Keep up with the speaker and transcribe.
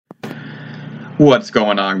What's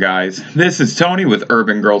going on, guys? This is Tony with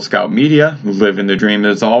Urban Girl Scout Media, living the dream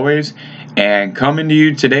as always, and coming to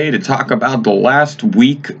you today to talk about the last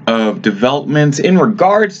week of developments in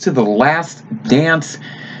regards to The Last Dance,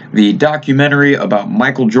 the documentary about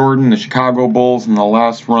Michael Jordan, the Chicago Bulls, and the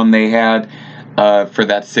last run they had for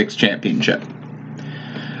that sixth championship.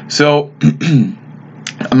 So, I'm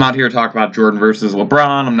not here to talk about Jordan versus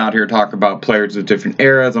LeBron. I'm not here to talk about players of different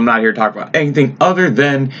eras. I'm not here to talk about anything other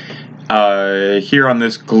than here on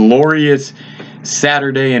this glorious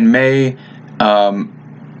Saturday in May,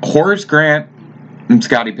 Horace Grant and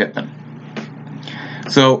Scottie Pippen.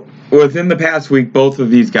 So within the past week, both of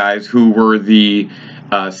these guys, who were the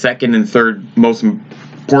second and third most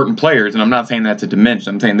important players, and I'm not saying that's a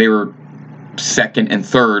dimension, I'm saying they were second and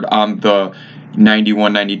third on the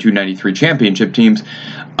 91, 92, 93 championship teams,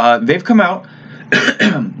 they've come out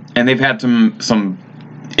and they've had some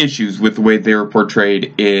issues with the way they were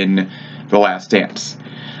portrayed in The Last Dance.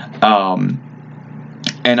 And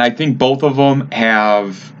I think both of them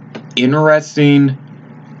have interesting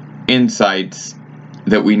insights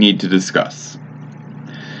that we need to discuss.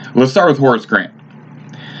 Let's start with Horace Grant.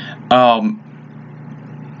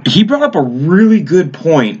 He brought up a really good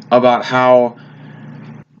point about how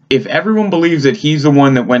if everyone believes that he's the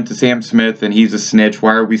one that went to Sam Smith and he's a snitch,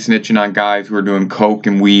 why are we snitching on guys who are doing coke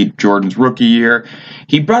and weed Jordan's rookie year?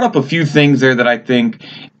 He brought up a few things there that I think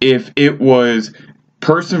if it was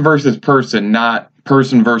person versus person, not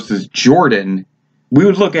person versus Jordan, we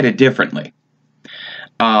would look at it differently.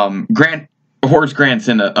 Horace Grant's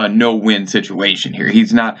in a no-win situation here.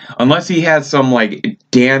 He's not, unless he has some like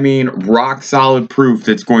damning, rock-solid proof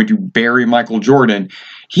that's going to bury Michael Jordan,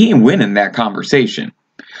 he ain't winning that conversation.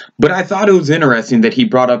 But I thought it was interesting that he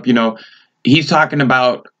brought up, he's talking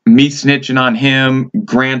about me snitching on him,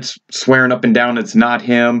 Grant's swearing up and down it's not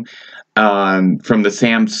him, from the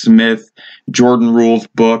Sam Smith Jordan Rules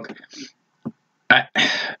book.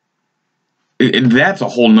 That's a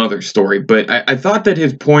whole nother story, but I thought that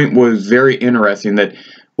his point was very interesting, that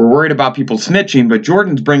we're worried about people snitching, but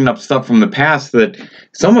Jordan's bringing up stuff from the past that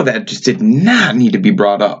some of that just did not need to be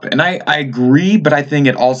brought up. And I agree, but I think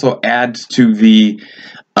it also adds to the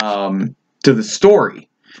story.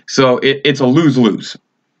 So it's a lose-lose.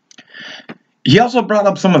 He also brought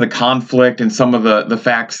up some of the conflict and some of the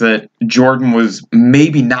facts that Jordan was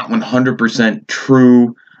maybe not 100%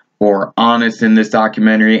 true or honest in this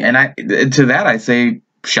documentary. And to that I say,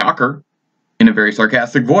 shocker, in a very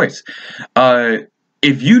sarcastic voice.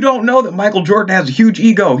 If you don't know that Michael Jordan has a huge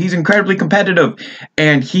ego, he's incredibly competitive,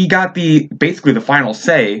 and he got basically the final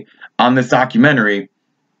say on this documentary,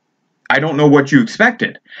 I don't know what you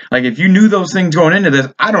expected. Like, if you knew those things going into this,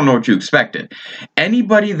 I don't know what you expected.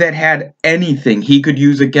 Anybody that had anything he could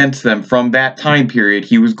use against them from that time period,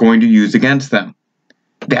 he was going to use against them.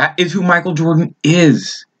 That is who Michael Jordan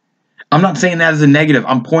is. I'm not saying that as a negative.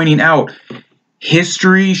 I'm pointing out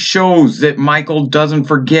history shows that Michael doesn't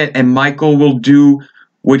forget, and Michael will do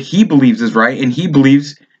what he believes is right, and he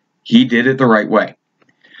believes he did it the right way.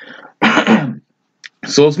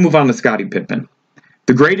 So let's move on to Scottie Pippen.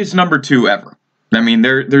 The greatest number 2 ever. I mean,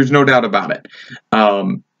 there's no doubt about it.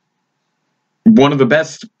 One of the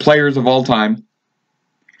best players of all time.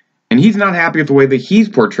 And he's not happy with the way that he's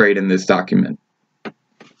portrayed in this document.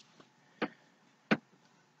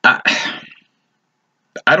 I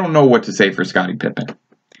don't know what to say for Scottie Pippen.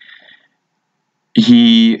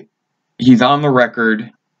 He's on the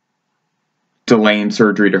record delaying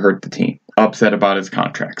surgery to hurt the team. Upset about his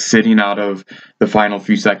contract. Sitting out of the final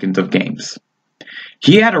few seconds of games.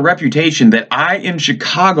 He had a reputation that I, in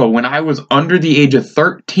Chicago, when I was under the age of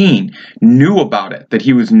 13, knew about it, that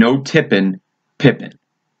he was no tipping Pippen.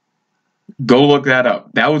 Go look that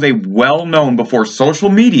up. That was a well-known, before social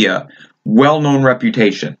media, well-known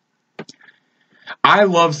reputation. I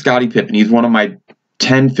love Scottie Pippen. He's one of my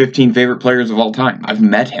 10, 15 favorite players of all time. I've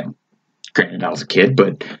met him. Granted, I was a kid,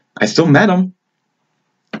 but I still met him.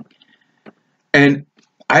 And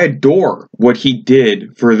I adore what he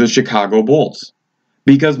did for the Chicago Bulls.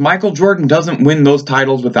 Because Michael Jordan doesn't win those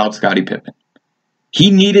titles without Scottie Pippen. He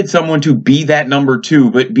needed someone to be that number 2,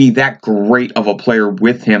 but be that great of a player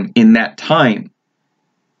with him in that time.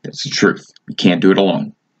 That's the truth. You can't do it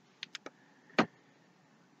alone.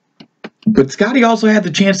 But Scottie also had the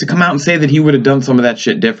chance to come out and say that he would have done some of that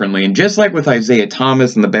shit differently. And just like with Isaiah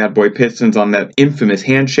Thomas and the Bad Boy Pistons on that infamous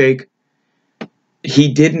handshake,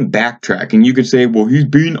 he didn't backtrack. And you could say, well, he's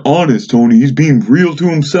being honest, Tony. He's being real to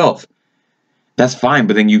himself. That's fine,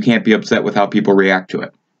 but then you can't be upset with how people react to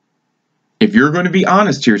it. If you're going to be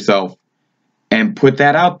honest to yourself and put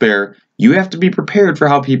that out there, you have to be prepared for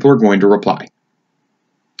how people are going to reply.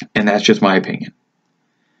 And that's just my opinion.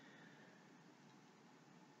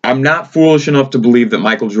 I'm not foolish enough to believe that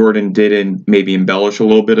Michael Jordan didn't maybe embellish a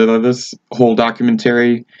little bit of this whole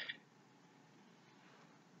documentary.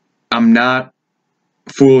 I'm not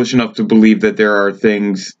foolish enough to believe that there are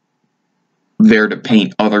things there to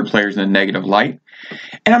paint other players in a negative light.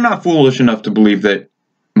 And I'm not foolish enough to believe that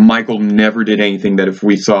Michael never did anything that if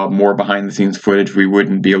we saw more behind the scenes footage, we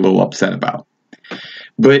wouldn't be a little upset about.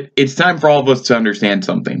 But it's time for all of us to understand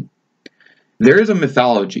something. There is a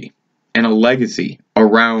mythology and a legacy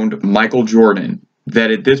around Michael Jordan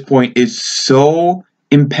that at this point is so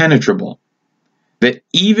impenetrable that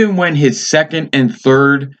even when his second and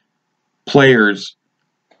third players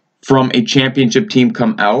from a championship team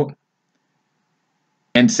come out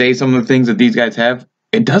and say some of the things that these guys have,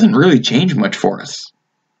 it doesn't really change much for us.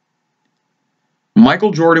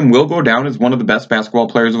 Michael Jordan will go down as one of the best basketball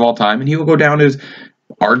players of all time, and he will go down as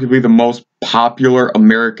arguably the most popular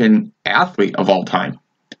American athlete of all time.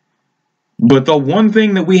 But the one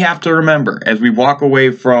thing that we have to remember as we walk away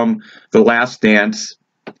from The Last Dance,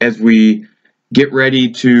 as we get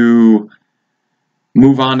ready to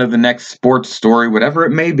move on to the next sports story, whatever it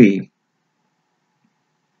may be,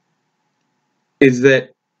 is that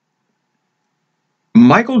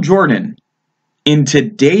Michael Jordan in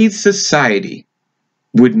today's society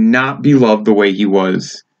would not be loved the way he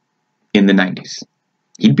was in the 90s.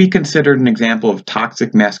 He'd be considered an example of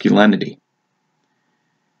toxic masculinity.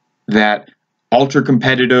 That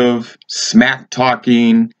ultra-competitive,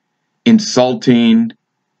 smack-talking, insulting,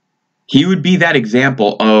 he would be that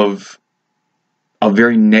example of a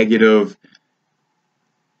very negative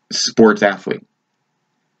sports athlete.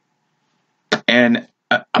 And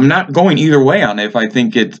I'm not going either way on it if I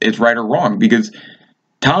think it's right or wrong, because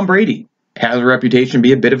Tom Brady has a reputation to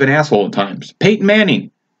be a bit of an asshole at times. Peyton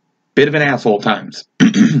Manning, bit of an asshole at times.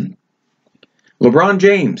 LeBron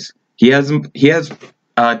James, he has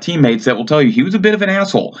teammates that will tell you he was a bit of an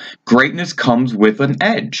asshole. Greatness comes with an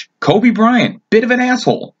edge. Kobe Bryant, bit of an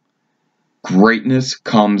asshole. Greatness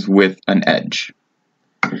comes with an edge.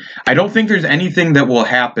 I don't think there's anything that will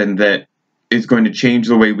happen that is going to change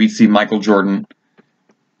the way we see Michael Jordan,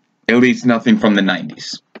 at least nothing from the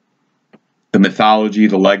 90s. The mythology,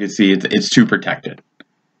 the legacy, it's too protected.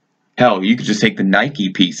 Hell, you could just take the Nike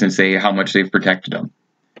piece and say how much they've protected him.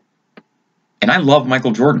 And I love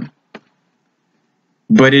Michael Jordan.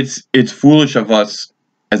 But it's foolish of us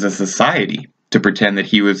as a society to pretend that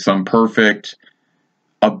he was some perfect,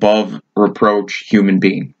 above reproach human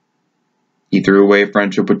being. He threw away a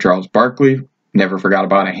friendship with Charles Barkley, never forgot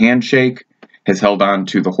about a handshake, has held on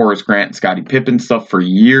to the Horace Grant and Scottie Pippen stuff for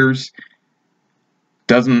years,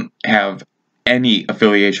 doesn't have any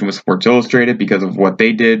affiliation with Sports Illustrated because of what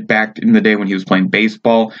they did back in the day when he was playing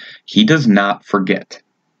baseball. He does not forget.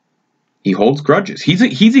 He holds grudges. He's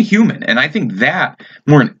a human, and I think that,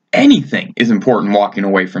 more than anything, is important walking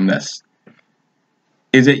away from this.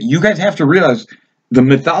 Is that you guys have to realize the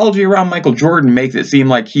mythology around Michael Jordan makes it seem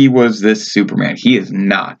like he was this Superman. He is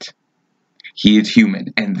not. He is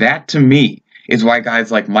human. And that, to me, is why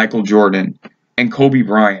guys like Michael Jordan and Kobe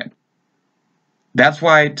Bryant, that's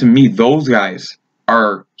why, to me, those guys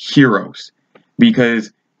are heroes.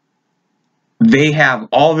 Because they have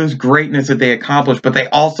all this greatness that they accomplish, but they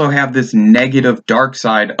also have this negative, dark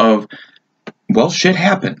side of, well, shit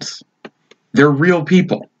happens. They're real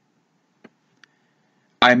people.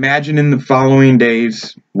 I imagine in the following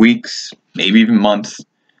days, weeks, maybe even months,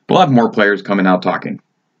 we'll have more players coming out talking.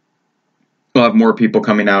 We'll have more people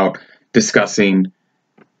coming out discussing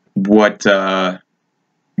what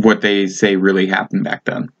they say really happened back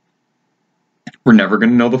then. We're never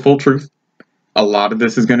going to know the full truth. A lot of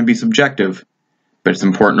this is going to be subjective, but it's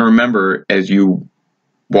important to remember as you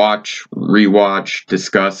watch, rewatch,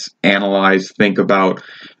 discuss, analyze, think about,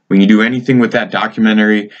 when you do anything with that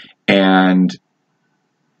documentary and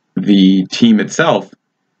the team itself,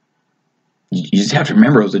 you just have to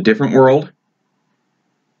remember it was a different world.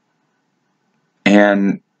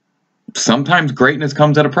 And sometimes greatness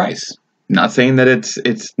comes at a price. Not saying that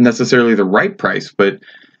it's necessarily the right price, but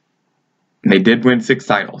they did win 6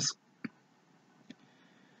 titles.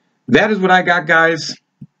 That is what I got, guys.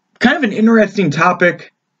 Kind of an interesting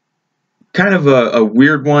topic. Kind of a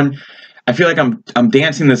weird one. I feel like I'm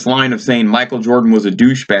dancing this line of saying Michael Jordan was a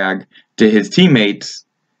douchebag to his teammates,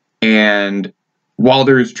 and while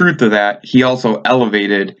there is truth to that, he also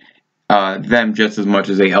elevated them just as much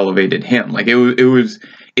as they elevated him. Like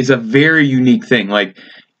it's a very unique thing. Like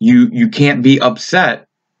you can't be upset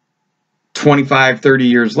 25, 30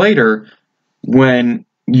 years later when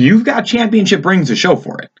you've got championship rings to show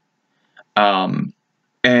for it.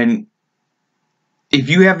 And if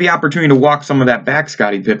you have the opportunity to walk some of that back,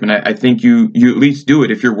 Scottie Pippen, I think you at least do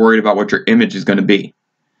it if you're worried about what your image is going to be.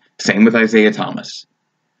 Same with Isaiah Thomas.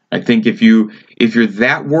 I think if you're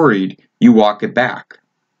that worried, you walk it back.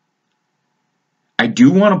 I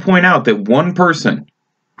do want to point out that one person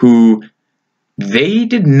who they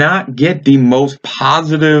did not get the most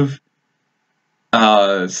positive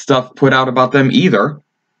stuff put out about them either,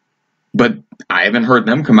 but I haven't heard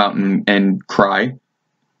them come out and cry,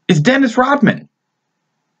 is Dennis Rodman.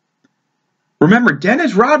 Remember,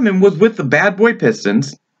 Dennis Rodman was with the Bad Boy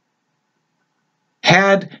Pistons,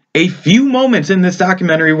 had a few moments in this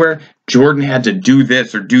documentary where Jordan had to do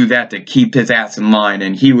this or do that to keep his ass in line,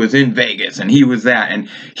 and he was in Vegas, and he was that, and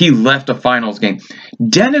he left a finals game.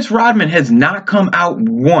 Dennis Rodman has not come out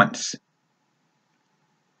once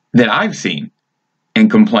that I've seen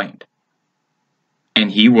and complained.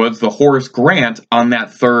 And he was the Horace Grant on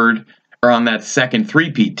that second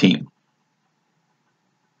three-peat team.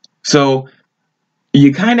 So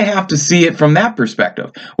you kind of have to see it from that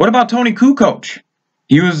perspective. What about Tony Kukoc?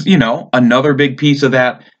 He was, another big piece of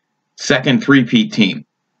that second three-peat team.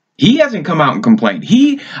 He hasn't come out and complained.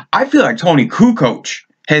 I feel like Tony Kukoc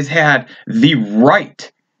has had the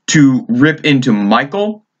right to rip into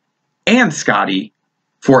Michael and Scottie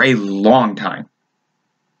for a long time.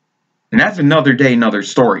 And that's another day, another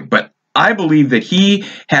story. But I believe that he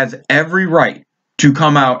has every right to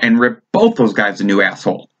come out and rip both those guys a new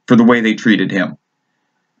asshole for the way they treated him.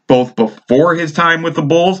 Both before his time with the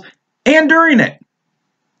Bulls and during it.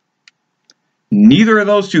 Neither of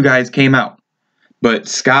those two guys came out. But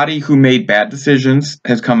Scottie, who made bad decisions,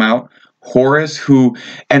 has come out. Horace,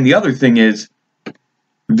 and the other thing is,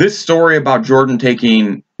 this story about Jordan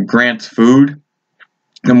taking Grant's food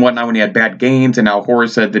and whatnot when he had bad games, and now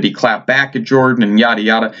Horace said that he clapped back at Jordan and yada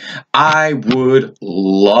yada. I would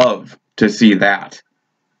love to see that.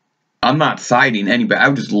 I'm not siding anybody. I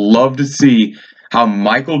would just love to see how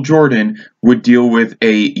Michael Jordan would deal with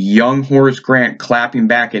a young Horace Grant clapping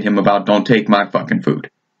back at him about don't take my fucking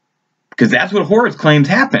food. Because that's what Horace claims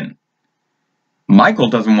happened. Michael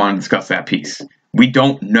doesn't want to discuss that piece. We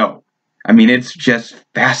don't know. I mean, it's just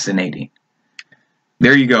fascinating.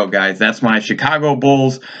 There you go, guys. That's my Chicago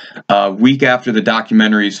Bulls. Week after the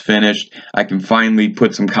documentary's finished, I can finally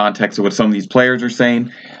put some context of what some of these players are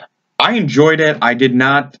saying. I enjoyed it. I did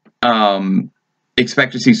not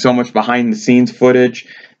expect to see so much behind-the-scenes footage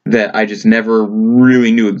that I just never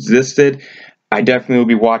really knew existed. I definitely will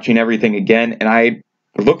be watching everything again, and I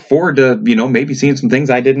look forward to, maybe seeing some things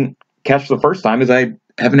I didn't catch the first time, as I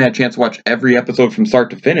haven't had a chance to watch every episode from start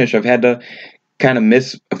to finish. I've had to kind of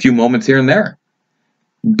miss a few moments here and there.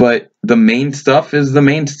 But the main stuff is the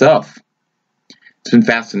main stuff. It's been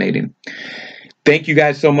fascinating. Thank you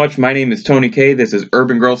guys so much. My name is Tony K. This is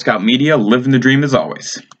Urban Girl Scout Media, living the dream as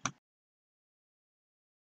always.